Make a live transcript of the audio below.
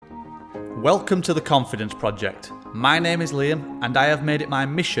Welcome to the Confidence Project. My name is Liam and I have made it my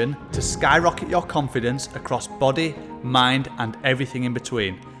mission to skyrocket your confidence across body, mind and everything in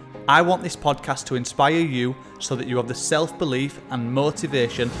between. I want this podcast to inspire you so that you have the self-belief and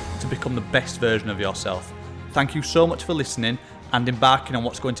motivation to become the best version of yourself. Thank you so much for listening and embarking on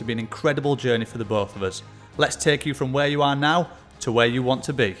what's going to be an incredible journey for the both of us. Let's take you from where you are now to where you want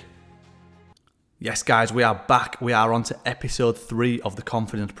to be. Yes, guys, we are back. We are on to episode 3 of the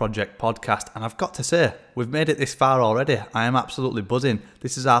Confidence Project podcast. And I've got to say, we've made it this far already. I am absolutely buzzing.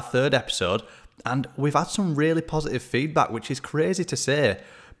 This is our 3rd episode. And we've had some really positive feedback, which is crazy to say.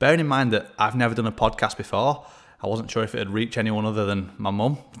 Bearing in mind that I've never done a podcast before. I wasn't sure if it would reach anyone other than my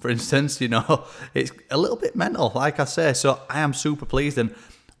mum, for instance. It's a little bit mental, like I say. So I am super pleased. And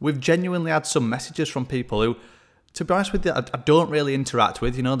we've genuinely had some messages from people who, to be honest with you, I don't really interact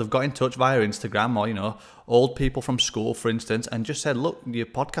with. They've got in touch via Instagram or, old people from school, for instance, and just said, look, your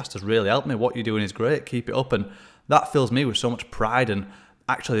podcast has really helped me. What you're doing is great. Keep it up. And that fills me with so much pride. And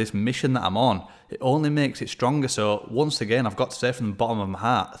actually, this mission that I'm on, it only makes it stronger. So once again, I've got to say from the bottom of my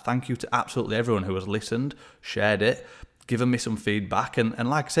heart, thank you to absolutely everyone who has listened, shared it, given me some feedback. And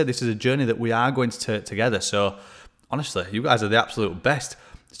like I said, this is a journey that we are going to take together. So honestly, you guys are the absolute best.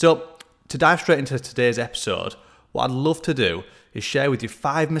 So to dive straight into today's episode, what I'd love to do is share with you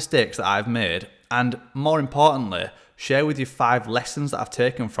 5 mistakes that I've made and, more importantly, share with you 5 lessons that I've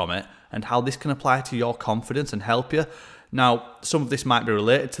taken from it and how this can apply to your confidence and help you. Now, some of this might be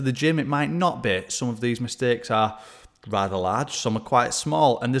related to the gym, it might not be. Some of these mistakes are rather large, some are quite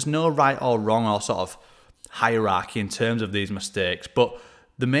small, and there's no right or wrong or sort of hierarchy in terms of these mistakes. But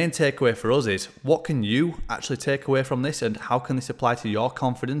the main takeaway for us is, what can you actually take away from this and how can this apply to your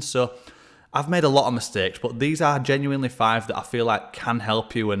confidence? So I've made a lot of mistakes, but these are genuinely 5 that I feel like can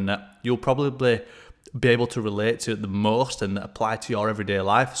help you and that you'll probably be able to relate to the most and that apply to your everyday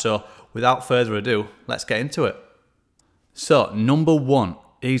life. So without further ado, let's get into it. So number 1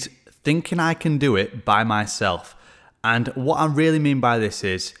 is thinking I can do it by myself. And what I really mean by this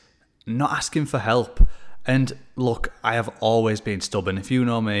is not asking for help. And look, I have always been stubborn. If you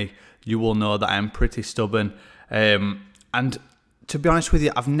know me, you will know that I'm pretty stubborn. And to be honest with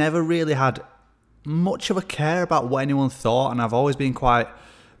you, I've never really had much of a care about what anyone thought, and I've always been quite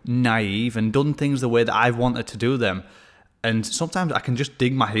naive and done things the way that I've wanted to do them. And sometimes I can just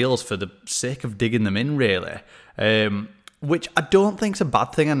dig my heels for the sake of digging them in, really, which I don't think is a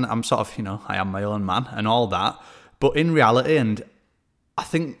bad thing. And I'm sort of, I am my own man and all that. But in reality, and I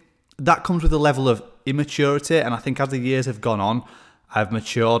think that comes with a level of immaturity. And I think as the years have gone on, I've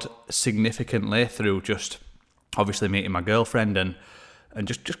matured significantly through just obviously meeting my girlfriend and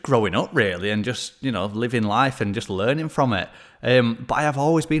just growing up, really, and just, living life and just learning from it. But I have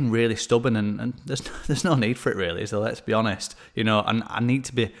always been really stubborn and there's no need for it, really, so let's be honest, and I need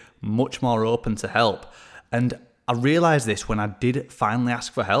to be much more open to help. And I realised this when I did finally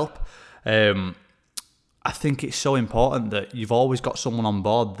ask for help. I think it's so important that you've always got someone on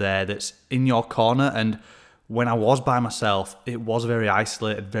board there that's in your corner. And when I was by myself, it was very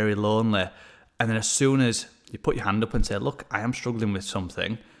isolated, very lonely. And then as soon as you put your hand up and say, look, I am struggling with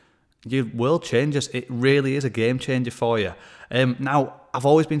something, your world changes. It really is a game changer for you. Now, I've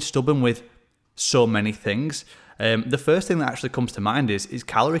always been stubborn with so many things. The first thing that actually comes to mind is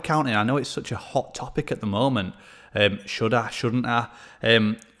calorie counting. I know it's such a hot topic at the moment. Should I, shouldn't I?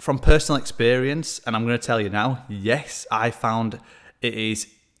 From personal experience, and I'm going to tell you now, yes, I found it is,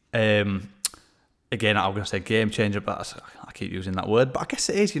 again, I'm going to say game changer, but I keep using that word, but I guess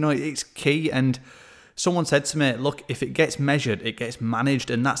it is, it's key. And someone said to me, look, if it gets measured, it gets managed,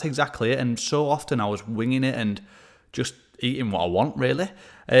 and that's exactly it. And so often I was winging it and just eating what I want, really.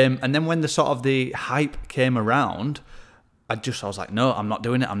 And then when the hype came around, I was like, no, I'm not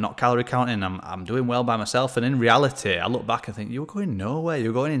doing it. I'm not calorie counting. I'm doing well by myself. And in reality, I look back and think, you were going nowhere. You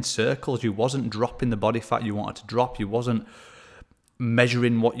were going in circles. You wasn't dropping the body fat you wanted to drop. You wasn't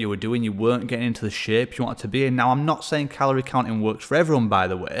measuring what you were doing. You weren't getting into the shape you wanted to be in. Now, I'm not saying calorie counting works for everyone, by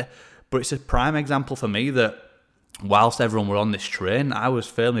the way, but it's a prime example for me that whilst everyone were on this train, I was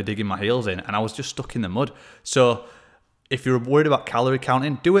firmly digging my heels in and I was just stuck in the mud. So if you're worried about calorie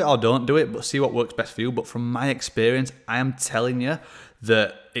counting, do it or don't do it, but see what works best for you. But from my experience, I am telling you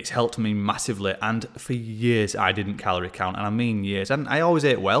that it's helped me massively. And for years, I didn't calorie count, and I mean years. And I always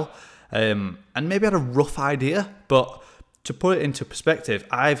ate well, and maybe had a rough idea. But to put it into perspective,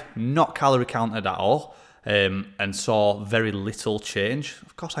 I've not calorie counted at all. And saw very little change.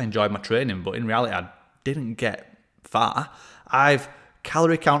 Of course, I enjoyed my training, but in reality, I didn't get far. I've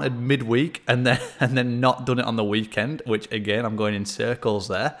calorie counted midweek and then not done it on the weekend, which again, I'm going in circles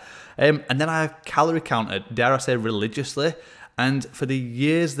there. And then I've calorie counted, dare I say, religiously, And for the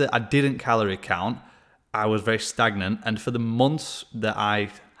years that I didn't calorie count, I was very stagnant. And for the months that I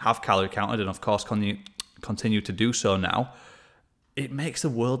have calorie counted, and of course continue to do so now, it makes the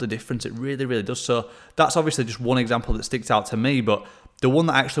world a difference. It really, really does. So that's obviously just one example that sticks out to me. But the one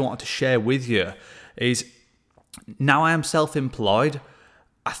that I actually wanted to share with you is, now I am self-employed.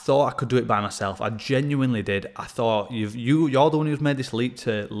 I thought I could do it by myself. I genuinely did. I thought you're the one who's made this leap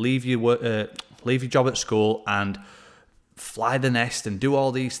to leave your job at school and fly the nest and do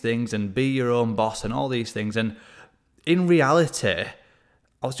all these things and be your own boss and all these things. And in reality,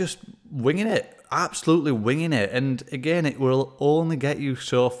 I was just winging it, absolutely winging it. And again, it will only get you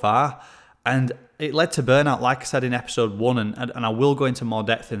so far. And it led to burnout, like I said in episode 1. And I will go into more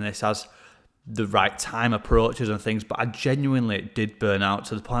depth in this as the right time approaches and things. But I genuinely did burn out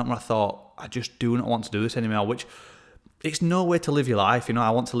to the point where I thought, I just do not want to do this anymore, which it's no way to live your life. You know,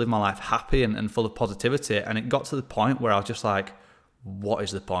 I want to live my life happy and full of positivity. And it got to the point where I was just like, what is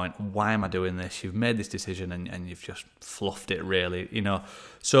the point? Why am I doing this? You've made this decision and you've just fluffed it, really, you know.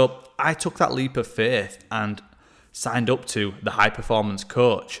 So I took that leap of faith and signed up to the high performance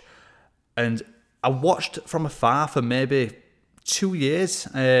coach. And I watched from afar for maybe 2 years.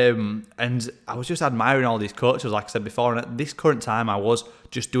 And I was just admiring all these coaches, like I said before. And at this current time, I was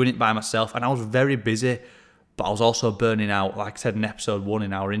just doing it by myself. And I was very busy, but I was also burning out, like I said in episode 1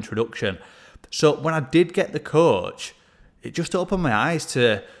 in our introduction. So when I did get the coach, it just opened my eyes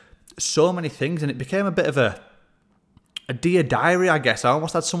to so many things, and it became a bit of a dear diary, I guess. I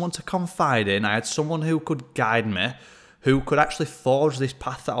almost had someone to confide in. I had someone who could guide me, who could actually forge this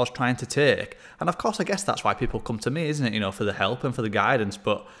path that I was trying to take. And of course, I guess that's why people come to me, isn't it? You know, for the help and for the guidance.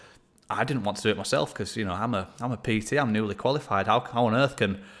 But I didn't want to do it myself because, you know, I'm a PT. I'm newly qualified. How on earth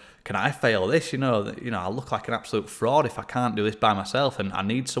can I fail this? You know, I look like an absolute fraud if I can't do this by myself. And I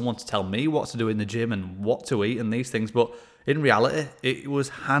need someone to tell me what to do in the gym and what to eat and these things. But in reality, it was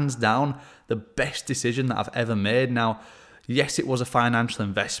hands down the best decision that I've ever made. Now, yes, it was a financial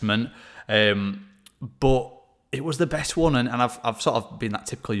investment, but it was the best one. And I've sort of been that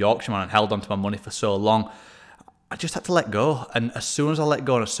typical Yorkshireman and held on to my money for so long. I just had to let go. And as soon as I let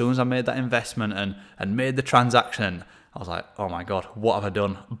go, and as soon as I made that investment and made the transaction, I was like, oh my God, what have I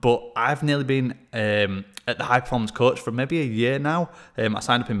done? But I've nearly been at the High Performance Coach for maybe a year now. I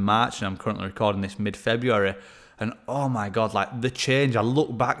signed up in March and I'm currently recording this mid-February. And oh my God, like the change, I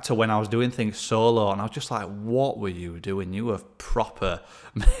look back to when I was doing things solo and I was just like, what were you doing? You have proper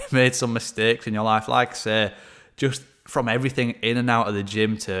made some mistakes in your life. Like I say, just from everything in and out of the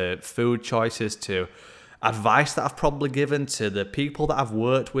gym to food choices to advice that I've probably given to the people that I've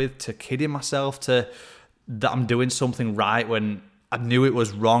worked with, to kidding myself to that I'm doing something right when I knew it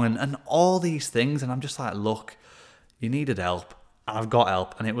was wrong and all these things. And I'm just like, look, you needed help. And I've got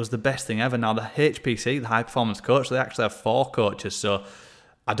help, and it was the best thing ever. Now, the HPC, the High Performance Coach, they actually have 4 coaches, so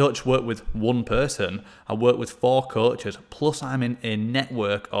I don't just work with one person, I work with 4 coaches, plus I'm in a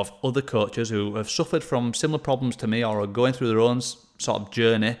network of other coaches who have suffered from similar problems to me or are going through their own sort of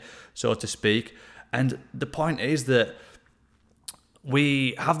journey, so to speak. And the point is that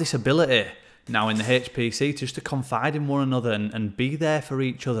we have this ability now in the HPC just to confide in one another and be there for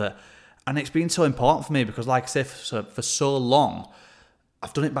each other. And it's been so important for me because, like I say, for so long,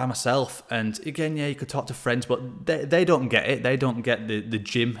 I've done it by myself. And again, yeah, you could talk to friends, but they don't get it. They don't get the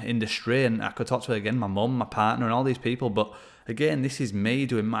gym industry. And I could talk to, again, my mum, my partner, and all these people. But again, this is me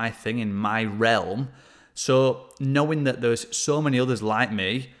doing my thing in my realm. So knowing that there's so many others like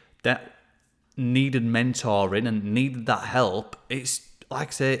me that needed mentoring and needed that help, it's, like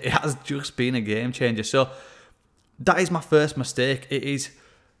I say, it has just been a game changer. So that is my first mistake. It is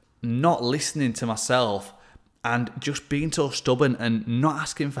not listening to myself and just being so stubborn and not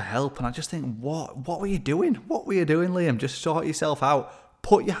asking for help. And I just think, what were you doing? What were you doing, Liam? Just sort yourself out.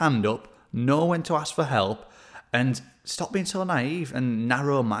 Put your hand up. Know when to ask for help. And stop being so naive and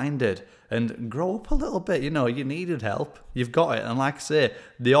narrow-minded. And grow up a little bit. You know, you needed help. You've got it. And like I say,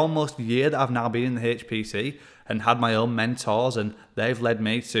 the almost year that I've now been in the HPC and had my own mentors, and they've led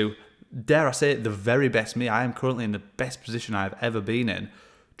me to, dare I say it, the very best me. I am currently in the best position I've ever been in.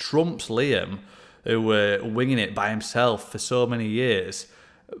 Trumps Liam, who were winging it by himself for so many years,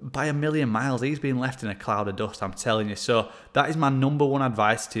 by a million miles. He's been left in a cloud of dust, I'm telling you. So that is my number one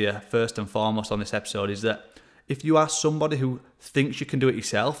advice to you, first and foremost on this episode, is that if you are somebody who thinks you can do it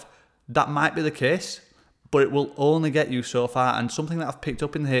yourself, that might be the case, but it will only get you so far. And something that I've picked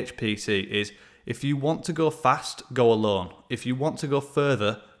up in the HPC is, if you want to go fast, go alone. If you want to go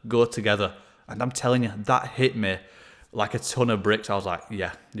further, go together. And I'm telling you, that hit me like a ton of bricks. I was like,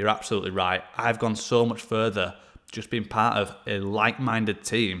 yeah, you're absolutely right. I've gone so much further just being part of a like-minded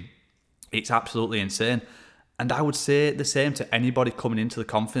team. It's absolutely insane. And I would say the same to anybody coming into the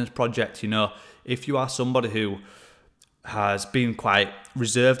confidence project. If you are somebody who has been quite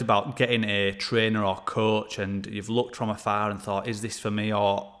reserved about getting a trainer or coach, and you've looked from afar and thought, is this for me,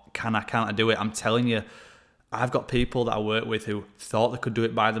 or can't I do it? I'm telling you, I've got people that I work with who thought they could do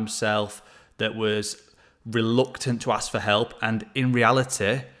it by themselves, that was reluctant to ask for help, and in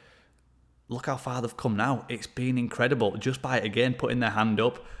reality, look how far they've come now. It's been incredible just by, again, putting their hand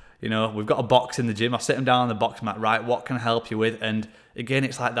up. We've got a box in the gym. I sit them down on the box mat, right, what can I help you with? And again,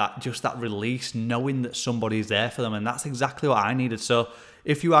 it's like that, just that release, knowing that somebody's there for them. And that's exactly what I needed. So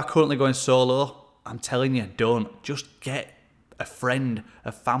if you are currently going solo, I'm telling you, don't. Just get a friend,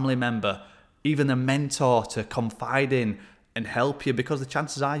 a family member, even a mentor to confide in and help you, because the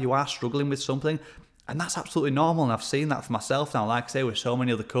chances are you are struggling with something. And that's absolutely normal. And I've seen that for myself now, like I say, with so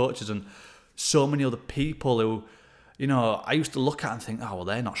many other coaches and so many other people who, I used to look at and think, oh, well,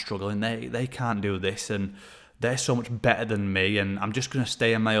 they're not struggling. They can't do this, and they're so much better than me, and I'm just going to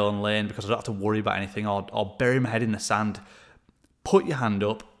stay in my own lane because I don't have to worry about anything, or bury my head in the sand. Put your hand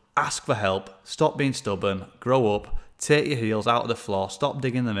up, ask for help, stop being stubborn, grow up, take your heels out of the floor, stop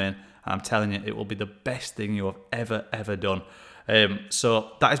digging them in, and I'm telling you, it will be the best thing you have ever done.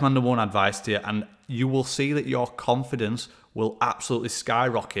 So that is my number one advice to you, and you will see that your confidence will absolutely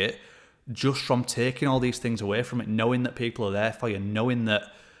skyrocket just from taking all these things away from it, knowing that people are there for you, knowing that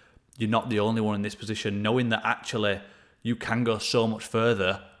you're not the only one in this position, knowing that actually you can go so much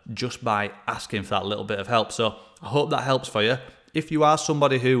further just by asking for that little bit of help. So I hope that helps for you. If you are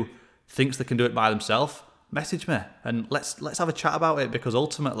somebody who thinks they can do it by themselves, message me and let's have a chat about it, because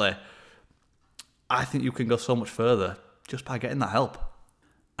ultimately I think you can go so much further just by getting that help.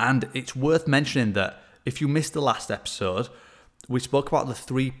 And it's worth mentioning that if you missed the last episode, we spoke about the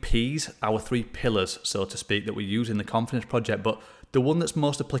 3 Ps, our 3 pillars, so to speak, that we use in the Confidence Project. But the one that's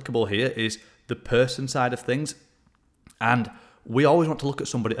most applicable here is the person side of things. And we always want to look at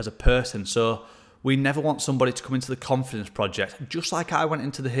somebody as a person. So we never want somebody to come into the Confidence Project, just like I went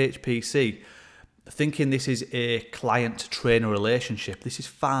into the HPC, thinking this is a client-trainer relationship. This is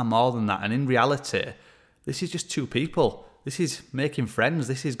far more than that. And in reality, this is just 2 people. This is making friends.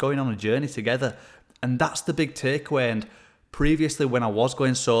 This is going on a journey together. And that's the big takeaway. And previously, when I was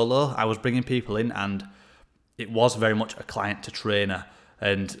going solo, I was bringing people in and it was very much a client to trainer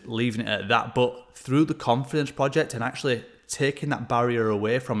and leaving it at that. But through the Confidence Project and actually taking that barrier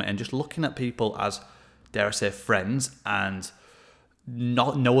away from it and just looking at people as, dare I say, friends and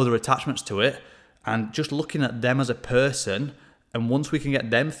no other attachments to it, and just looking at them as a person, and once we can get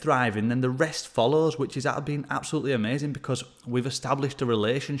them thriving, then the rest follows, which is been absolutely amazing, because we've established a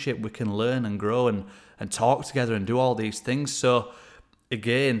relationship. We can learn and grow and talk together and do all these things. So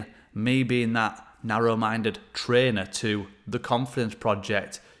again, me being that narrow-minded trainer to the Confidence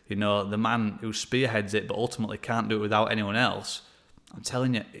Project, the man who spearheads it but ultimately can't do it without anyone else, I'm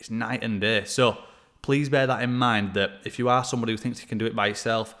telling you, it's night and day. So please bear that in mind, that if you are somebody who thinks you can do it by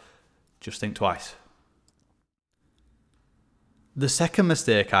yourself, just think twice. The second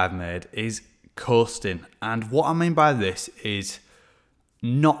mistake I've made is coasting. And what I mean by this is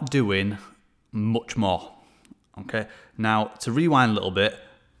not doing much more. Okay. Now, to rewind a little bit,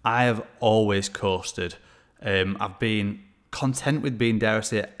 I have always coasted. I've been content with being, dare I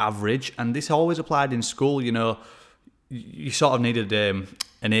say, average. And this always applied in school. You sort of needed an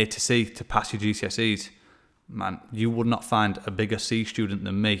A to C to pass your GCSEs. Man, you would not find a bigger C student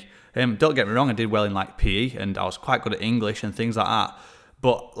than me. Don't get me wrong, I did well in PE and I was quite good at English and things like that.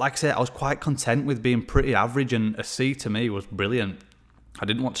 But like I said, I was quite content with being pretty average, and a C to me was brilliant. I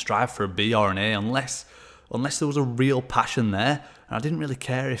didn't want to strive for a B or an A unless there was a real passion there. And I didn't really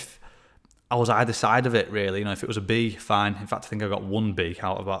care if I was either side of it, really. If it was a B, fine. In fact, I think I got 1 B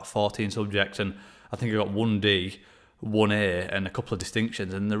out of about 14 subjects, and I think I got 1 D, 1 A, and a couple of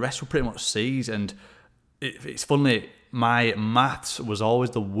distinctions, and the rest were pretty much C's. And it's funny, my maths was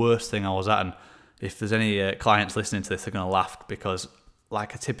always the worst thing I was at, and if there's any clients listening to this, they're going to laugh, because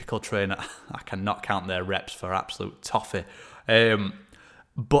like a typical trainer, I cannot count their reps for absolute toffee.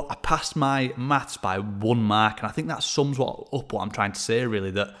 But I passed my maths by 1 mark, and I think that sums up what I'm trying to say,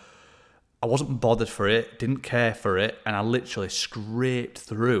 really, that I wasn't bothered for it, didn't care for it, and I literally scraped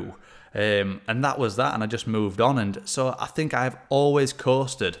through. And that was that, and I just moved on. And so I think I've always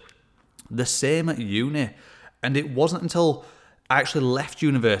coasted. The same at uni. And it wasn't until I actually left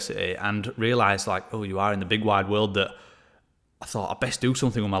university and realised, you are in the big wide world, that I thought I'd best do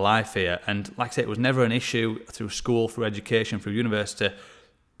something with my life here. And like I said, it was never an issue through school, through education, through university.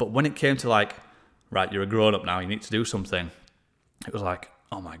 But when it came to right, you're a grown up now, you need to do something, it was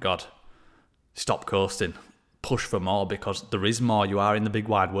oh my God, stop coasting, push for more, because there is more. You are in the big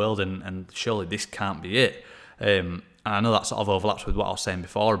wide world, and surely this can't be it. And I know that sort of overlaps with what I was saying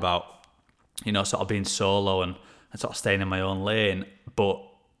before about, sort of being solo and sort of staying in my own lane. But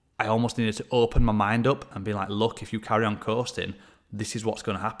I almost needed to open my mind up and be like, look, if you carry on coasting, this is what's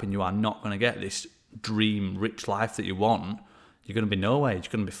going to happen. You are not going to get this dream rich life that you want. You're going to be nowhere. You're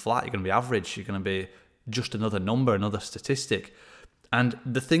going to be flat. You're going to be average. You're going to be just another number, another statistic. And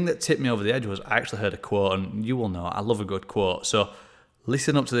the thing that tipped me over the edge was I actually heard a quote, and you will know I love a good quote. So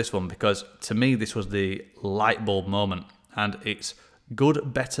listen up to this one, because to me this was the light bulb moment. And it's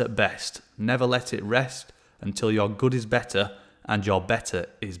good, better, best. Never let it rest until your good is better and your better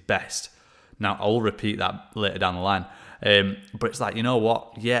is best. Now, I will repeat that later down the line. But it's like, you know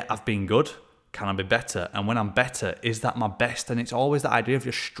what? Yeah, I've been good. Can I be better? And when I'm better, is that my best? And it's always that idea of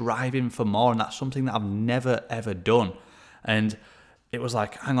just striving for more. And that's something that I've never, ever done. And it was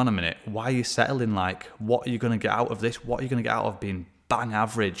like, hang on a minute. Why are you settling? Like, what are you going to get out of this? What are you going to get out of being bang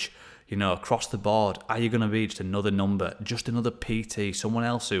average, across the board? Are you going to be just another number, just another PT, someone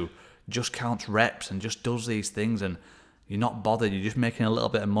else who just counts reps and just does these things, and you're not bothered, you're just making a little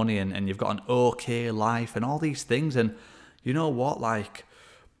bit of money, and you've got an okay life and all these things? And you know what, like,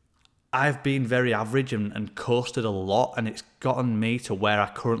 I've been very average and coasted a lot, and it's gotten me to where I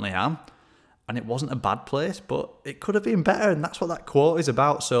currently am. And it wasn't a bad place, but it could have been better, and that's what that quote is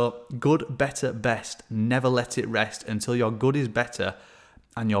about. So good, better, best. Never let it rest until your good is better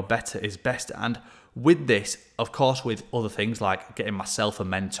and your better is best. And with this, of course, with other things like getting myself a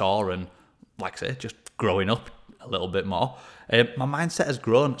mentor and, like I say, just growing up a little bit more, my mindset has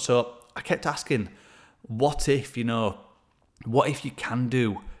grown. So I kept asking, what if you can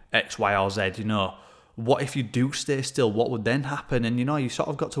do X, Y, or Z, what if you do stay still? What would then happen? And, you sort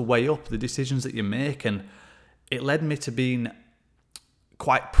of got to weigh up the decisions that you make. And it led me to being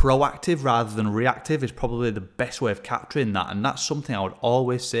quite proactive rather than reactive is probably the best way of capturing that. And that's something I would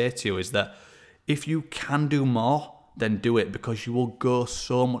always say to you, is that if you can do more, then do it, because you will go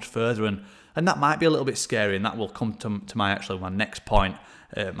so much further. And that might be a little bit scary, and that will come to my next point,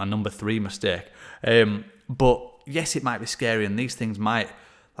 my number 3 mistake. But yes, it might be scary, and these things might,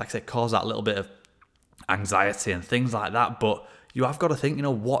 like I said, cause that little bit of anxiety and things like that. But you have got to think,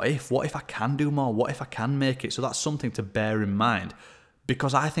 what if I can do more? What if I can make it? So that's something to bear in mind,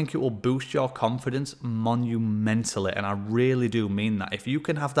 because I think it will boost your confidence monumentally. And I really do mean that. If you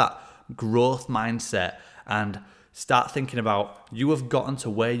can have that growth mindset and start thinking about, you have gotten to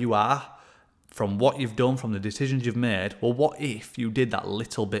where you are from what you've done, from the decisions you've made. Well, what if you did that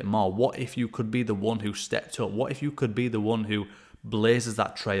little bit more? What if you could be the one who stepped up? What if you could be the one who blazes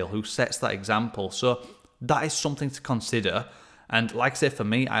that trail, who sets that example? So that is something to consider. And like I say, for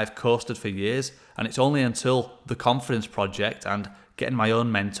me, I've coasted for years, and it's only until the Confidence Project and getting my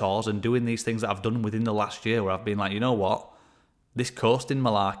own mentors and doing these things that I've done within the last year where I've been like, you know what, this coasting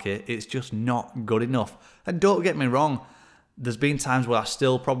malarkey, it's just not good enough. And don't get me wrong, there's been times where I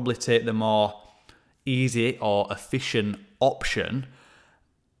still probably take the more easy or efficient option,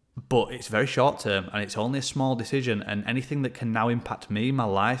 but it's very short term and it's only a small decision, and anything that can now impact me, my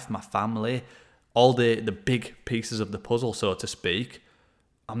life, my family, all the big pieces of the puzzle, so to speak,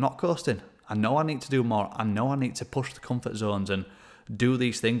 I'm not coasting. I know I need to do more. I know I need to push the comfort zones and do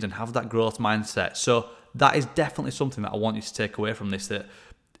these things and have that growth mindset. So that is definitely something that I want you to take away from this, that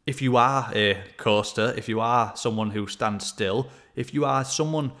if you are a coaster, if you are someone who stands still, if you are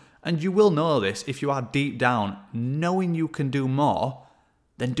someone, and you will know this, if you are deep down knowing you can do more,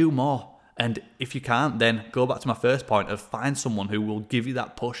 then do more. And if you can't, then go back to my first point of find someone who will give you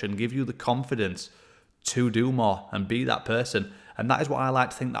that push and give you the confidence to do more and be that person. And that is what I like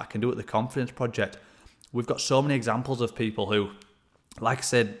to think that I can do at the Confidence Project. We've got so many examples of people who, like I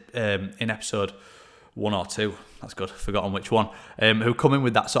said in episode 1 or 2, that's good, forgotten which one, who come in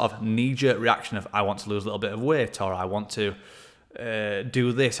with that sort of knee-jerk reaction of, I want to lose a little bit of weight, or I want to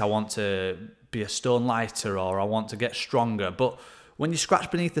do this, I want to be a stone lighter, or I want to get stronger. But when you scratch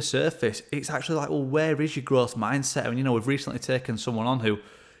beneath the surface, it's actually like, well, where is your growth mindset? And, we've recently taken someone on who,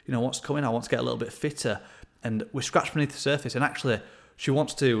 what's coming, I want to get a little bit fitter. And we scratch beneath the surface, and actually she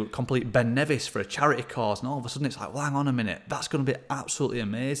wants to complete Ben Nevis for a charity cause. And all of a sudden it's like, well, hang on a minute, that's going to be absolutely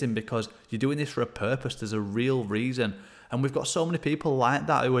amazing, because you're doing this for a purpose. There's a real reason. And we've got so many people like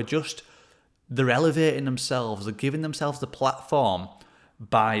that who are just, they're elevating themselves, they're giving themselves the platform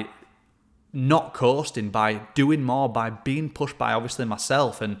by not coasting, by doing more, by being pushed by obviously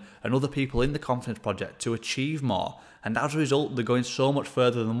myself and other people in the Confidence Project to achieve more. And as a result, they're going so much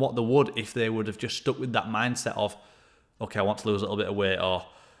further than what they would if they would have just stuck with that mindset of, okay, I want to lose a little bit of weight, or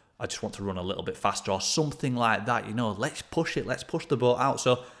I just want to run a little bit faster, or something like that. Let's push it, let's push the boat out.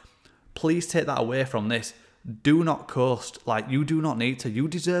 So please take that away from this. Do not coast. Like, you do not need to. You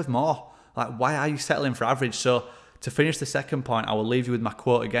deserve more. Like, why are you settling for average? So to finish the second point, I will leave you with my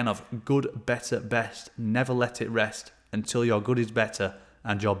quote again of good, better, best. Never let it rest until your good is better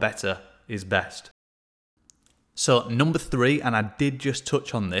and your better is best. So number 3, and I did just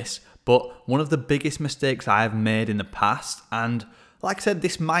touch on this, but one of the biggest mistakes I've made in the past, and like I said,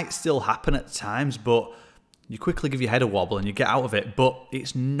 this might still happen at times, but you quickly give your head a wobble and you get out of it, but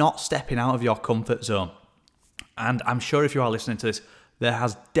it's not stepping out of your comfort zone. And I'm sure if you are listening to this, there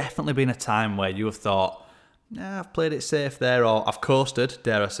has definitely been a time where you have thought, I've played it safe there, or I've coasted,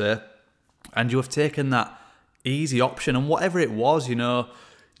 dare I say, and you have taken that easy option, and whatever it was,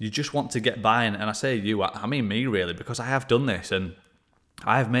 you just want to get by, and I say you, I mean me really, because I have done this, and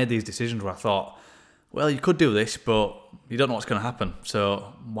I have made these decisions where I thought, well, you could do this, but you don't know what's going to happen,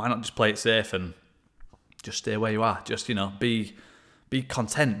 so why not just play it safe and just stay where you are, just, be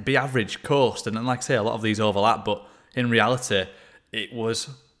content, be average, coast, and then, like I say, a lot of these overlap, but in reality, it was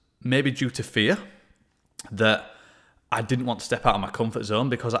maybe due to fear that I didn't want to step out of my comfort zone,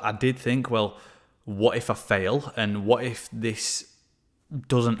 because I did think, well, what if I fail, and what if this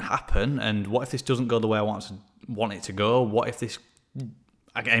doesn't happen, and what if this doesn't go the way I want it to go, what if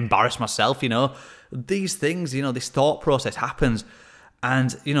I get embarrassed myself, these things, this thought process happens,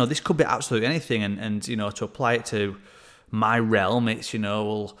 and, this could be absolutely anything, and to apply it to my realm, it's,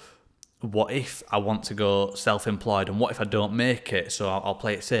 well, what if I want to go self-employed, and what if I don't make it, so I'll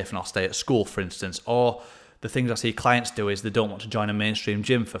play it safe and I'll stay at school, for instance, or the things I see clients do is they don't want to join a mainstream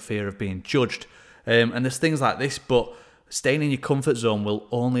gym for fear of being judged, and there's things like this, but staying in your comfort zone will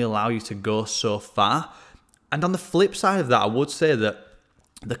only allow you to go so far. And on the flip side of that, I would say that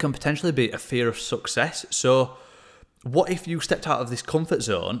there can potentially be a fear of success. So what if you stepped out of this comfort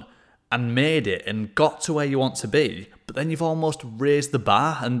zone and made it and got to where you want to be, but then you've almost raised the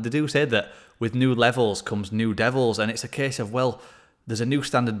bar? And they do say that with new levels comes new devils, and it's a case of, well, there's a new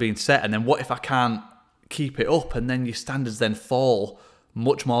standard being set, and then what if I can't keep it up, and then your standards then fall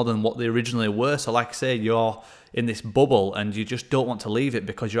much more than what they originally were. So like I say, you're in this bubble and you just don't want to leave it,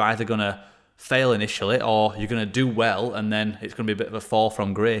 because you're either going to fail initially, or you're going to do well and then it's going to be a bit of a fall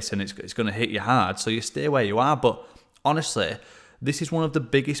from grace, and it's going to hit you hard, so you stay where you are. But honestly, this is one of the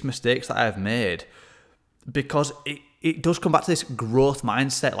biggest mistakes that I've made, because it does come back to this growth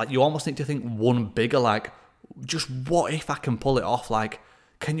mindset. Like, you almost need to think one bigger, like, just what if I can pull it off? Like,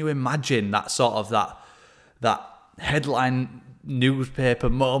 can you imagine that sort of that headline newspaper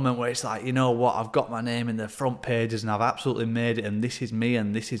moment where it's like, what, I've got my name in the front pages and I've absolutely made it, and this is me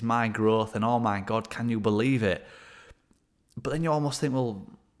and this is my growth, and oh my God, can you believe it? But then you almost think, well,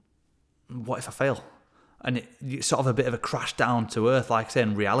 what if I fail? And it's sort of a bit of a crash down to earth, like I say,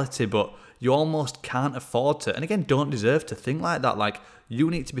 in reality, but you almost can't afford to, and again, don't deserve to think like that. Like, you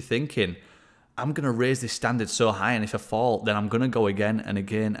need to be thinking, I'm going to raise this standard so high, and if I fall, then I'm going to go again and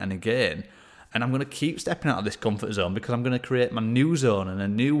again and again. And I'm going to keep stepping out of this comfort zone, because I'm going to create my new zone and a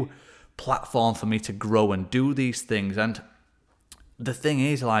new platform for me to grow and do these things. And the thing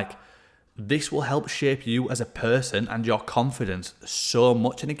is, like, this will help shape you as a person and your confidence so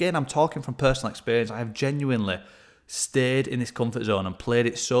much. And again, I'm talking from personal experience. I have genuinely stayed in this comfort zone and played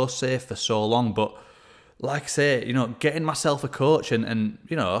it so safe for so long. But like I say, getting myself a coach and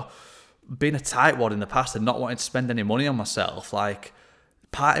being a tightwad in the past and not wanting to spend any money on myself, like,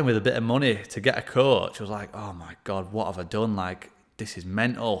 parting with a bit of money to get a coach, was like, oh my God, what have I done? Like, this is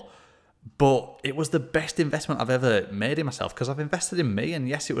mental. But it was the best investment I've ever made in myself, because I've invested in me, and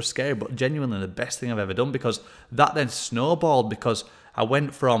yes, it was scary, but genuinely the best thing I've ever done, because that then snowballed, because I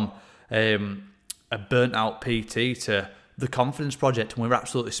went from a burnt out PT to the Confidence Project, and we were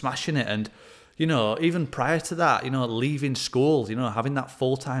absolutely smashing it. And even prior to that, leaving school, having that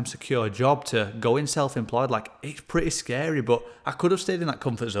full-time secure job to going self-employed, like, it's pretty scary, but I could have stayed in that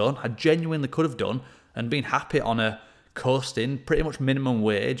comfort zone. I genuinely could have done, and been happy on a coasting, pretty much minimum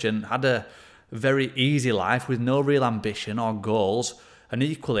wage, and had a very easy life with no real ambition or goals, and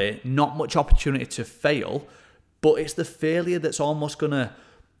equally not much opportunity to fail. But it's the failure that's almost going to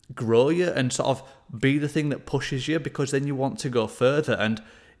grow you and sort of be the thing that pushes you, because then you want to go further. And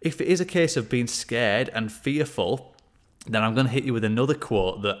if it is a case of being scared and fearful, then I'm going to hit you with another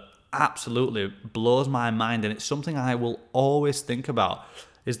quote that absolutely blows my mind, and it's something I will always think about,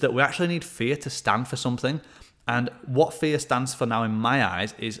 is that we actually need fear to stand for something. And what fear stands for now in my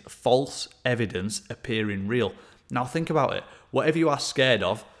eyes is false evidence appearing real. Now think about it. Whatever you are scared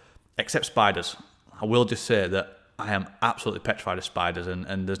of, except spiders, I will just say that I am absolutely petrified of spiders,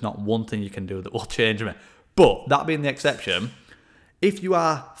 and there's not one thing you can do that will change me. But that being the exception, if you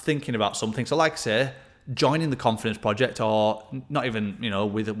are thinking about something, so like I say, joining the Confidence Project, or not even,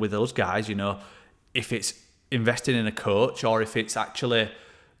 with those guys, if it's investing in a coach, or if it's actually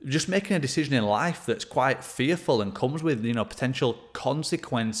just making a decision in life that's quite fearful and comes with, potential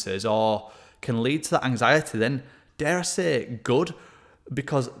consequences or can lead to that anxiety, then dare I say good,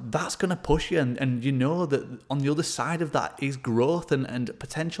 because that's going to push you, and you know that on the other side of that is growth and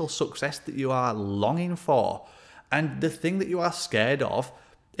potential success that you are longing for. And the thing that you are scared of,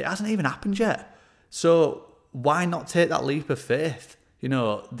 it hasn't even happened yet. So why not take that leap of faith?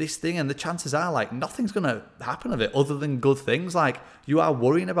 This thing, and the chances are like nothing's going to happen of it other than good things. Like, you are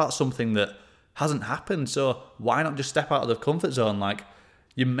worrying about something that hasn't happened. So why not just step out of the comfort zone? Like,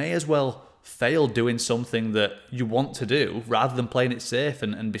 you may as well fail doing something that you want to do rather than playing it safe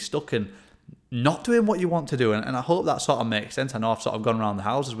and be stuck in not doing what you want to do. And I hope that sort of makes sense. I know I've sort of gone around the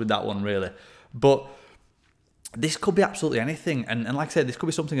houses with that one really, but this could be absolutely anything. And like I said, this could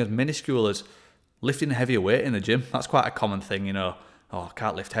be something as minuscule as lifting a heavier weight in the gym. That's quite a common thing, oh, I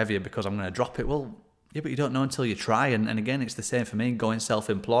can't lift heavier because I'm going to drop it. Well, yeah, but you don't know until you try. And again, it's the same for me going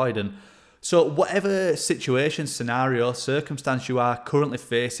self-employed. And so whatever situation, scenario, circumstance you are currently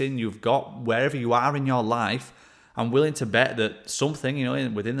facing, you've got wherever you are in your life, I'm willing to bet that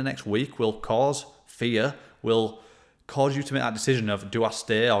something, within the next week will cause fear, will cause you to make that decision of, do I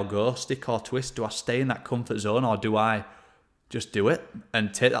stay or go, stick or twist? Do I stay in that comfort zone, or do I just do it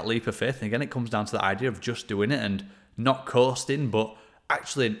and take that leap of faith? And again, it comes down to the idea of just doing it and not coasting, but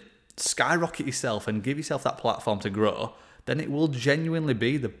actually skyrocket yourself and give yourself that platform to grow. Then it will genuinely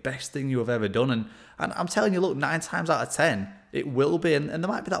be the best thing you have ever done. And I'm telling you, look, 9 times out of 10, it will be. And there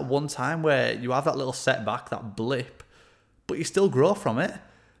might be that one time where you have that little setback, that blip, but you still grow from it.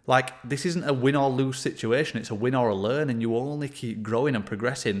 Like, this isn't a win or lose situation. It's a win or a learn, and you only keep growing and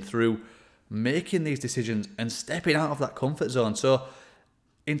progressing through making these decisions and stepping out of that comfort zone. So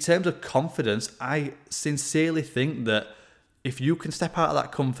in terms of confidence, I sincerely think that if you can step out of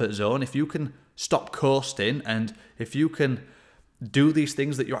that comfort zone, if you can stop coasting, and if you can do these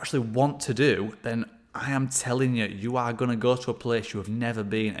things that you actually want to do, then I am telling you, you are going to go to a place you have never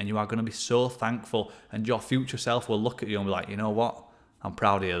been, and you are going to be so thankful, and your future self will look at you and be like, you know what? I'm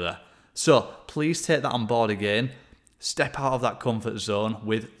proud of you there. So please take that on board again. Step out of that comfort zone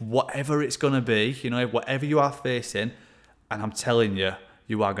with whatever it's going to be, whatever you are facing, and I'm telling you,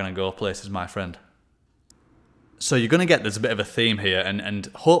 you are going to go places, my friend. So you're going to get there's a bit of a theme here, and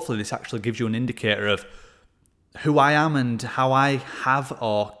hopefully this actually gives you an indicator of who I am and how I have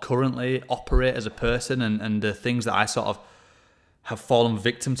or currently operate as a person, and the things that I sort of have fallen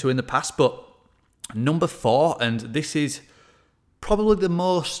victim to in the past. But number 4, and this is probably the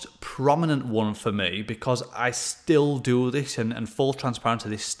most prominent one for me because I still do this, and full transparency,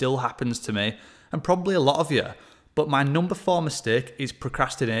 this still happens to me and probably a lot of you. But my number 4 mistake is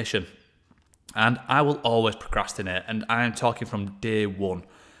procrastination. And I will always procrastinate, and I am talking from day one.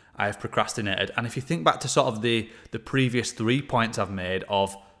 I have procrastinated. And if you think back to sort of the previous 3 points I've made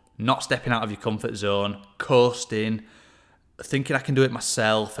of not stepping out of your comfort zone, coasting, thinking I can do it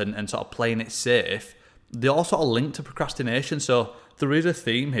myself, and sort of playing it safe, they all sort of link to procrastination. So there is a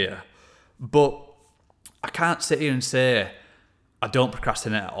theme here. But I can't sit here and say I don't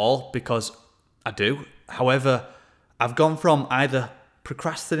procrastinate at all, because I do. However, I've gone from either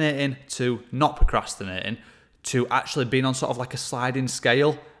procrastinating to not procrastinating to actually being on sort of like a sliding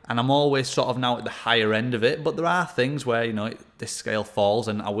scale, and I'm always sort of now at the higher end of it. But there are things where this scale falls,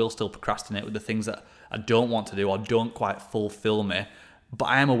 and I will still procrastinate with the things that I don't want to do or don't quite fulfill me, but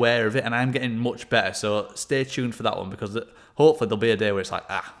I am aware of it and I'm getting much better. So stay tuned for that one, because hopefully there'll be a day where it's like,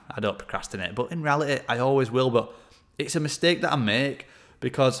 I don't procrastinate, but in reality I always will. But it's a mistake that I make,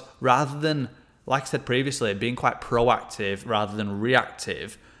 because rather than, like I said previously, being quite proactive rather than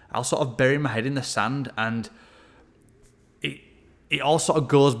reactive, I'll sort of bury my head in the sand, and it all sort of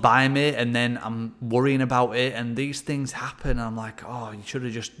goes by me, and then I'm worrying about it, and these things happen, and I'm like, oh, you should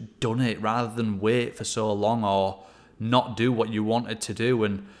have just done it rather than wait for so long or not do what you wanted to do,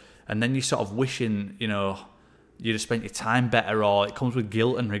 and then you're sort of wishing, you'd have spent your time better, or it comes with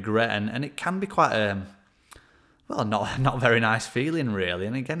guilt and regret, and it can be quite not very nice feeling, really.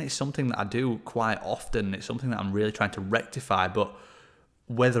 And again, it's something that I do quite often. It's something that I'm really trying to rectify, but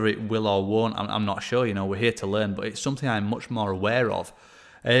whether it will or won't, I'm not sure. We're here to learn, but it's something I'm much more aware of.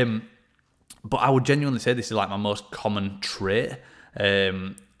 But I would genuinely say this is like my most common trait.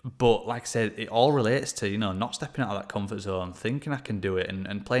 But like I said, it all relates to, not stepping out of that comfort zone, thinking I can do it,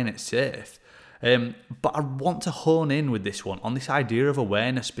 and playing it safe. But I want to hone in with this one on this idea of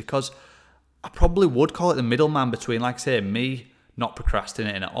awareness, because I probably would call it the middleman between, like I say, me not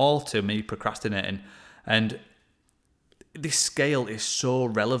procrastinating at all to me procrastinating. And this scale is so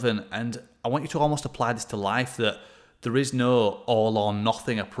relevant, and I want you to almost apply this to life, that there is no all or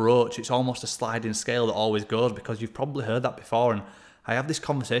nothing approach. It's almost a sliding scale that always goes, because you've probably heard that before, and I have this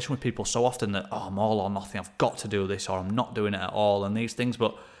conversation with people so often that, I'm all or nothing, I've got to do this, or I'm not doing it at all, and these things.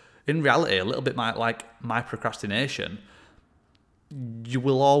 But in reality, a little bit like my procrastination, you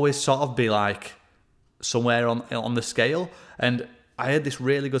will always sort of be like somewhere on the scale. And I had this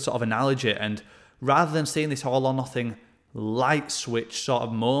really good sort of analogy, and rather than seeing this all or nothing light switch sort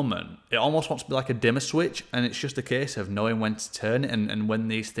of moment, it almost wants to be like a dimmer switch, and it's just a case of knowing when to turn it and when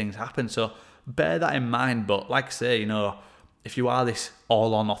these things happen. So bear that in mind. But like I say, if you are this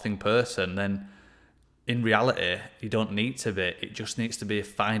all or nothing person, then in reality you don't need to be. It just needs to be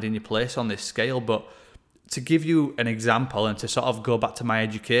finding your place on this scale. But to give you an example, and to sort of go back to my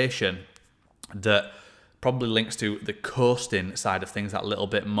education, that probably links to the coasting side of things that little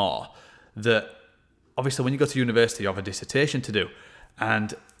bit more, that obviously when you go to university you have a dissertation to do,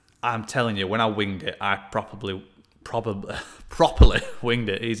 and I'm telling you, when I winged it, I properly winged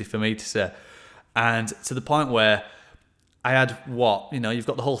it, easy for me to say, and to the point where I had you've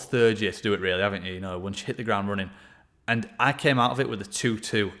got the whole third year to do it really, haven't you, once you hit the ground running, and I came out of it with a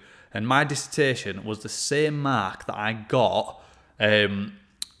 2-2, and my dissertation was the same mark that I got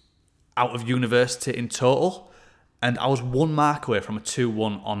out of university in total. And I was 1 mark away from a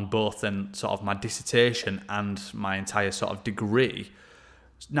 2-1 on both then sort of my dissertation and my entire sort of degree.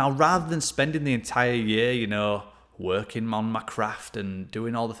 Now, rather than spending the entire year, working on my craft and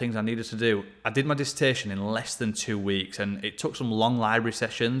doing all the things I needed to do, I did my dissertation in less than 2 weeks, and it took some long library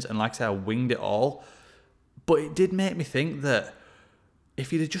sessions, and like I said, I winged it all. But it did make me think that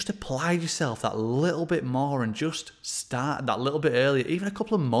if you'd have just applied yourself that little bit more and just started that little bit earlier, even a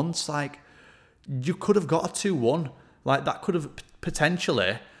couple of months, you could have got a 2-1. That could have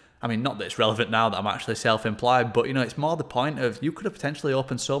potentially, not that it's relevant now that I'm actually self-employed, but it's more the point of, you could have potentially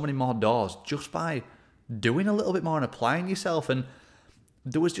opened so many more doors just by doing a little bit more and applying yourself. And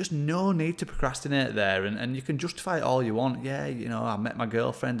there was just no need to procrastinate there. And you can justify it all you want. Yeah, I met my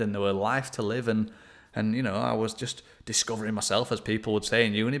girlfriend and there were life to live, and I was just discovering myself, as people would say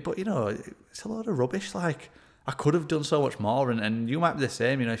in uni. But it's a load of rubbish. I could have done so much more, and you might be the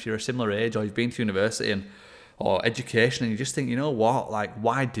same, if you're a similar age, or you've been to university or education, and you just think,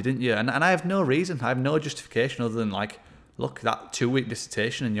 why didn't you? And I have no reason, I have no justification other than look, that 2-week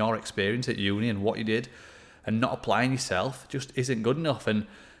dissertation and your experience at uni and what you did, and not applying yourself just isn't good enough. And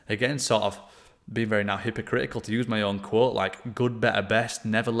again, sort of being very now hypocritical, to use my own quote, good, better, best,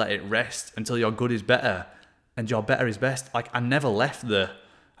 never let it rest until your good is better and your better is best. I never left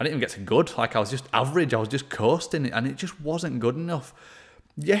I didn't even get to good. I was just average. I was just coasting, and it just wasn't good enough.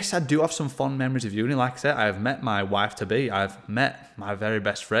 Yes, I do have some fond memories of uni. Like I said, I've met my wife-to-be. I've met my very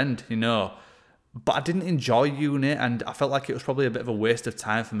best friend, But I didn't enjoy uni, and I felt like it was probably a bit of a waste of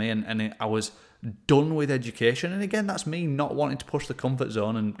time for me, and I was done with education. And again, that's me not wanting to push the comfort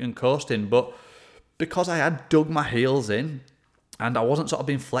zone and coasting. But because I had dug my heels in, and I wasn't sort of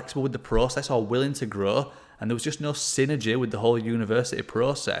being flexible with the process or willing to grow, and there was just no synergy with the whole university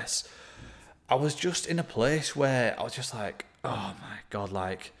process, I was just in a place where I was just like, oh my God,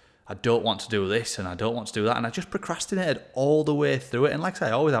 I don't want to do this and I don't want to do that. And I just procrastinated all the way through it. And like I say,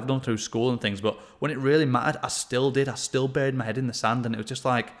 I always have done through school and things, but when it really mattered, I still did. I still buried my head in the sand. And it was just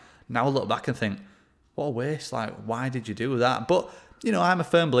now I look back and think, what a waste. Why did you do that? But, I'm a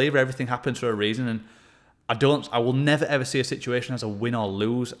firm believer everything happens for a reason. And I will never ever see a situation as a win or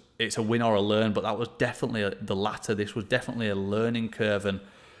lose. It's a win or a learn, but that was definitely the latter. This was definitely a learning curve, and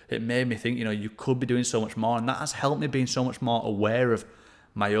it made me think, you could be doing so much more, and that has helped me being so much more aware of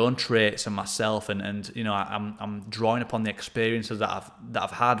my own traits and myself, and I'm drawing upon the experiences that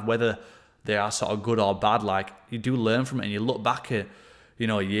I've had, whether they are sort of good or bad. You do learn from it, and you look back at,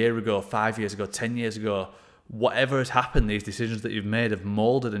 a year ago, 5 years ago, 10 years ago, whatever has happened, these decisions that you've made have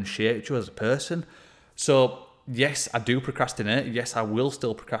molded and shaped you as a person. So yes, I do procrastinate. Yes, I will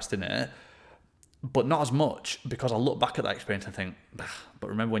still procrastinate, but not as much, because I look back at that experience and think, but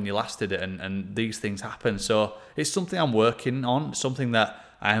remember when you last did it, and these things happen. So it's something I'm working on, something that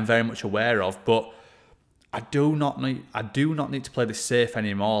I am very much aware of, but I do not need to play this safe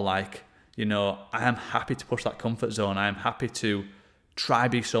anymore. I am happy to push that comfort zone. I am happy to try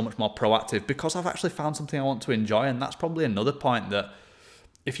be so much more proactive, because I've actually found something I want to enjoy. And that's probably another point, that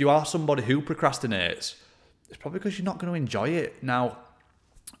if you are somebody who procrastinates, it's probably because you're not going to enjoy it. Now,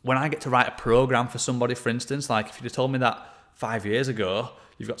 when I get to write a program for somebody, for instance, if you'd have told me that 5 years ago,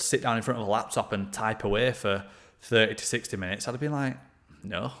 you've got to sit down in front of a laptop and type away for 30 to 60 minutes, I'd have been like,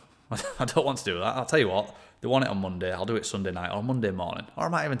 no, I don't want to do that. I'll tell you what, they want it on Monday, I'll do it Sunday night or Monday morning. Or I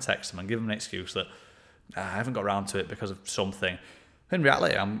might even text them and give them an excuse that I haven't got around to it because of something. In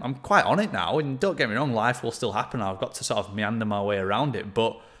reality, I'm quite on it now, and don't get me wrong, life will still happen. I've got to sort of meander my way around it,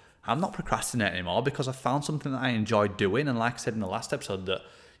 but I'm not procrastinating anymore because I found something that I enjoy doing. And like I said in the last episode, that,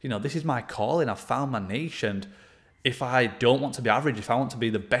 this is my calling. I've found my niche. And if I don't want to be average, if I want to be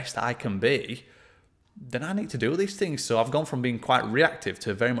the best I can be, then I need to do these things. So I've gone from being quite reactive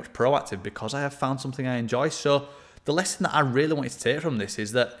to very much proactive because I have found something I enjoy. So the lesson that I really want you to take from this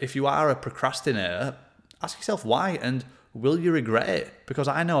is that if you are a procrastinator, ask yourself why, and will you regret it? Because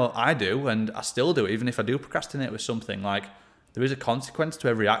I know I do, and I still do, even if I do procrastinate with something. Like, there is a consequence to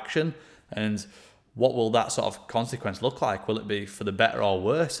every action, and what will that sort of consequence look like? Will it be for the better or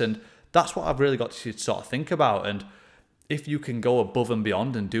worse? And that's what I've really got you to sort of think about. And if you can go above and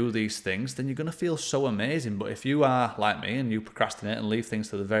beyond and do these things, then you're going to feel so amazing. But if you are like me and you procrastinate and leave things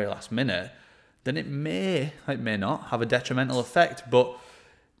to the very last minute, then it may not have a detrimental effect. But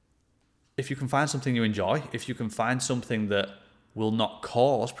if you can find something you enjoy, if you can find something that will not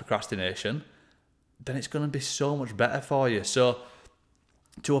cause procrastination, then it's going to be so much better for you. So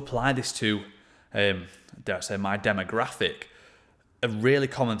to apply this to, dare I say, my demographic, a really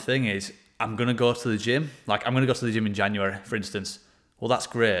common thing is, I'm going to go to the gym. Like, I'm going to go to the gym in January, for instance. Well, that's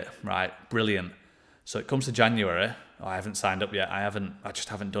great, right? Brilliant. So it comes to January. Oh, I haven't signed up yet. I just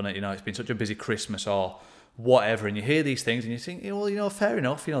haven't done it. It's been such a busy Christmas or whatever. And you hear these things and you think, well, fair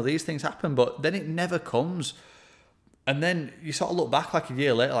enough. These things happen, but then it never comes. And then you sort of look back like a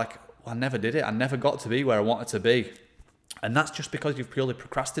year later, like, well, I never did it. I never got to be where I wanted to be. And that's just because you've purely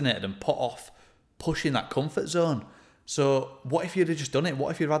procrastinated and put off pushing that comfort zone. So what if you'd have just done it? What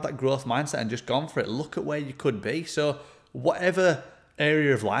if you'd had that growth mindset and just gone for it? Look at where you could be. So whatever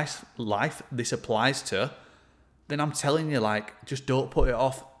area of life this applies to, then I'm telling you, like, just don't put it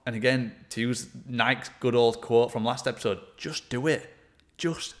off. And again, to use Nike's good old quote from last episode, just do it.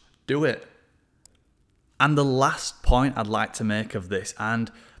 Just do it. And the last point I'd like to make of this,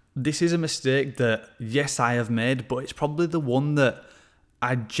 and this is a mistake that, yes, I have made, but it's probably the one that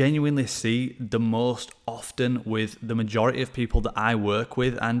I genuinely see the most often with the majority of people that I work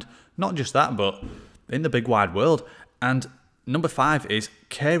with, and not just that, but in the big wide world. And number 5 is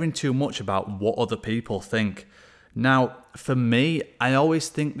caring too much about what other people think. Now, for me, I always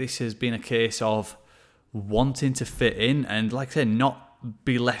think this has been a case of wanting to fit in and, like I said, not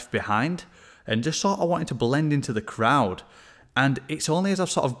be left behind, and just sort of wanting to blend into the crowd. And it's only as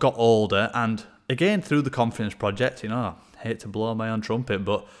I've sort of got older, and again, through the Confidence Project, I hate to blow my own trumpet,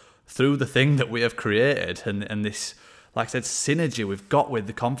 but through the thing that we have created and this, like I said, synergy we've got with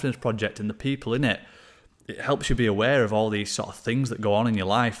the Confidence Project and the people in it, it helps you be aware of all these sort of things that go on in your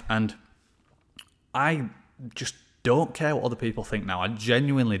life. And I just don't care what other people think now. I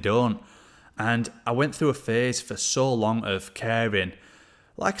genuinely don't. And I went through a phase for so long of caring.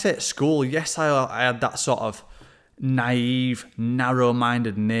 Like I say, at school, yes, I had that sort of naive,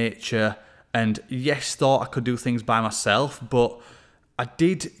 narrow-minded nature, and yes, thought I could do things by myself, but I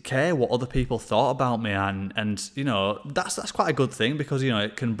did care what other people thought about me, and that's quite a good thing, because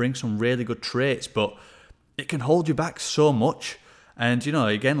it can bring some really good traits, but it can hold you back so much. And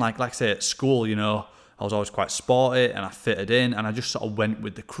again, like I say, at school, I was always quite sporty and I fitted in, and I just sort of went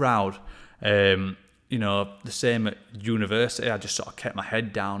with the crowd. The same at university, I just sort of kept my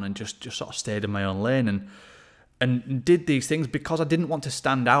head down and just sort of stayed in my own lane and did these things because I didn't want to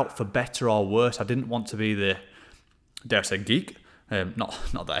stand out for better or worse. I didn't want to be the, dare I say, geek. Not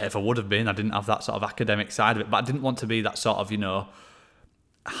that I ever would have been. I didn't have that sort of academic side of it, but I didn't want to be that sort of,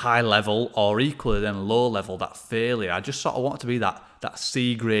 high level or equally then low level, that failure. I just sort of wanted to be that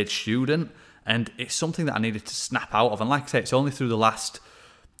C grade student, and it's something that I needed to snap out of. And like I say, it's only through the last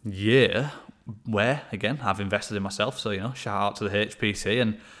year where, again, I've invested in myself. So, shout out to the HPC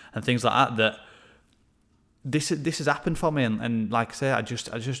and things like that this has happened for me. And like I say,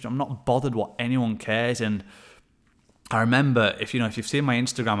 I'm not bothered what anyone cares. And I remember, if you've seen my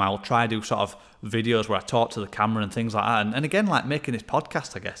Instagram, I'll try to do sort of videos where I talk to the camera and things like that. And again, like making this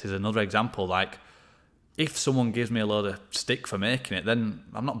podcast, I guess, is another example. Like, if someone gives me a load of stick for making it, then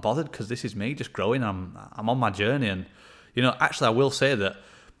I'm not bothered, because this is me just growing. I'm on my journey. And, actually, I will say that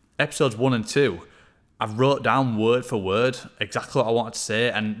episodes 1 and 2, I wrote down word for word exactly what I wanted to say,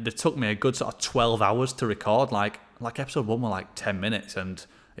 and it took me a good sort of 12 hours to record. Like episode 1 were like 10 minutes, and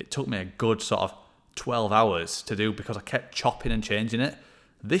it took me a good sort of 12 hours to do because I kept chopping and changing it.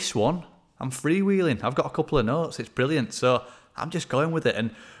 This one, I'm freewheeling. I've got a couple of notes. It's brilliant. So I'm just going with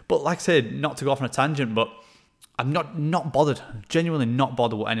it. But like I said, not to go off on a tangent, but I'm not bothered, genuinely not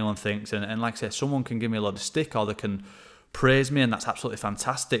bothered what anyone thinks. And like I said, someone can give me a lot of stick, or they can praise me, and that's absolutely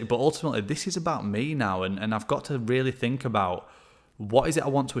fantastic. But ultimately, this is about me now, and I've got to really think about what is it I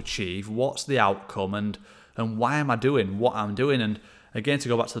want to achieve, what's the outcome, and why am I doing what I'm doing. And again, to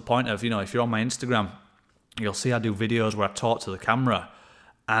go back to the point of, if you're on my Instagram, you'll see I do videos where I talk to the camera,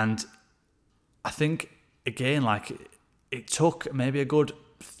 And I think, again, like, it took maybe a good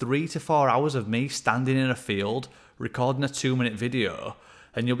 3 to 4 hours of me standing in a field, recording a 2-minute video,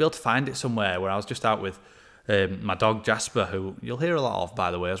 and you'll be able to find it somewhere, where I was just out with my dog Jasper, who you'll hear a lot of,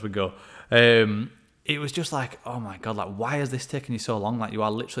 by the way, as we go. It was just like, oh my God, like, why has this taken you so long? Like, you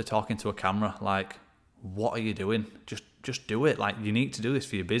are literally talking to a camera. Like, what are you doing? Just do it. Like, you need to do this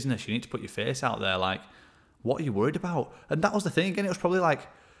for your business. You need to put your face out there. Like, what are you worried about? And that was the thing. Again, it was probably like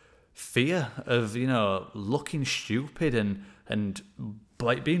fear of, looking stupid and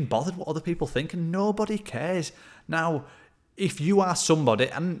like being bothered what other people think, and nobody cares. Now, if you are somebody,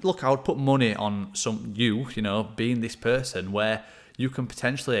 and look, I would put money on you being this person where you can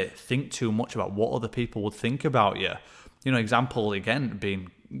potentially think too much about what other people would think about you. Example again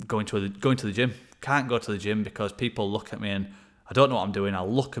being going to the gym. Can't go to the gym because people look at me and I don't know what I'm doing. I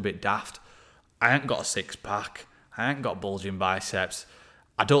look a bit daft. I ain't got a 6-pack. I ain't got bulging biceps.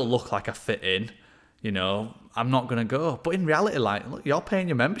 I don't look like I fit in. I'm not going to go. But in reality, like, look, you're paying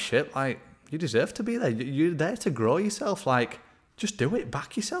your membership. Like, you deserve to be there. You're there to grow yourself. Like, just do it.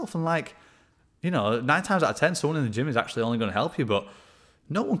 Back yourself. And like, 9 times out of 10, someone in the gym is actually only going to help you. But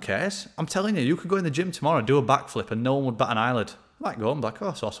no one cares. I'm telling you, you could go in the gym tomorrow, do a backflip, and no one would bat an eyelid. I might go and be like,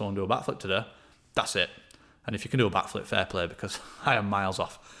 I saw someone do a backflip today. That's it. And if you can do a backflip, fair play, because I am miles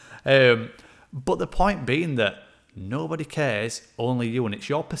off. But the point being that nobody cares, only you. And it's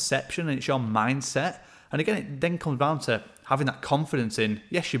your perception and it's your mindset. And again, it then comes down to having that confidence in,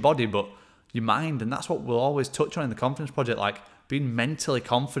 yes, your body, but your mind. And that's what we'll always touch on in the Confidence Project. Like, being mentally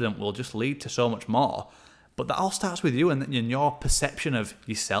confident will just lead to so much more. But that all starts with you and your perception of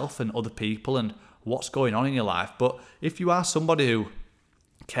yourself and other people and what's going on in your life. But if you are somebody who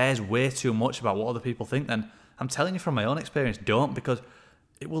cares way too much about what other people think, then I'm telling you from my own experience, don't, because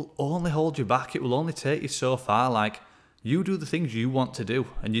it will only hold you back. It will only take you so far. Like, you do the things you want to do,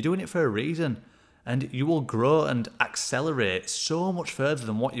 and you're doing it for a reason, and you will grow and accelerate so much further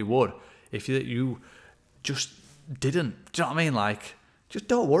than what you would if you just didn't. Do you know what I mean? Like, just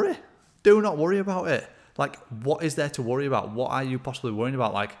don't worry. Do not worry about it. Like, what is there to worry about? What are you possibly worrying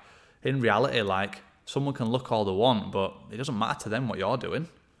about? Like, in reality, like, someone can look all they want, but it doesn't matter to them what you're doing.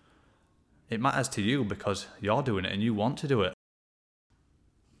 It matters to you because you're doing it and you want to do it.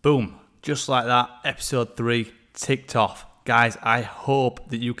 Boom. Just like that, episode 3 ticked off. Guys, I hope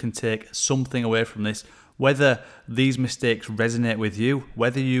that you can take something away from this, whether these mistakes resonate with you,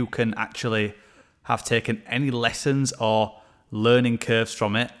 whether you can actually have taken any lessons or learning curves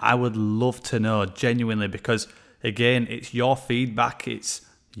from it. I would love to know, genuinely, because again, it's your feedback, it's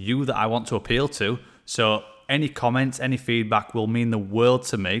you that I want to appeal to. So any comments, any feedback will mean the world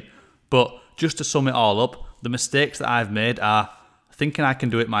to me. But just to sum it all up, the mistakes that I've made are thinking I can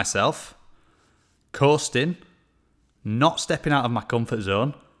do it myself, coasting, not stepping out of my comfort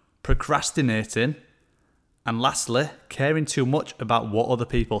zone, procrastinating, and lastly, caring too much about what other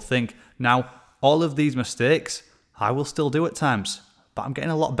people think. Now, all of these mistakes, I will still do at times, but I'm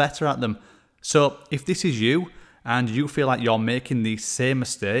getting a lot better at them. So if this is you and you feel like you're making these same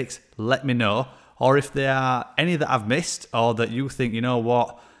mistakes, let me know. Or if there are any that I've missed, or that you think, you know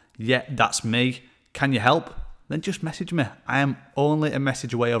what, yeah, that's me, can you help? Then just message me. I am only a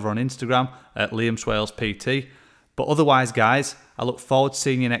message away over on Instagram at Liam Swales PT. But otherwise, guys, I look forward to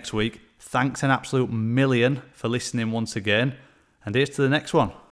seeing you next week. Thanks an absolute million for listening once again. And here's to the next one.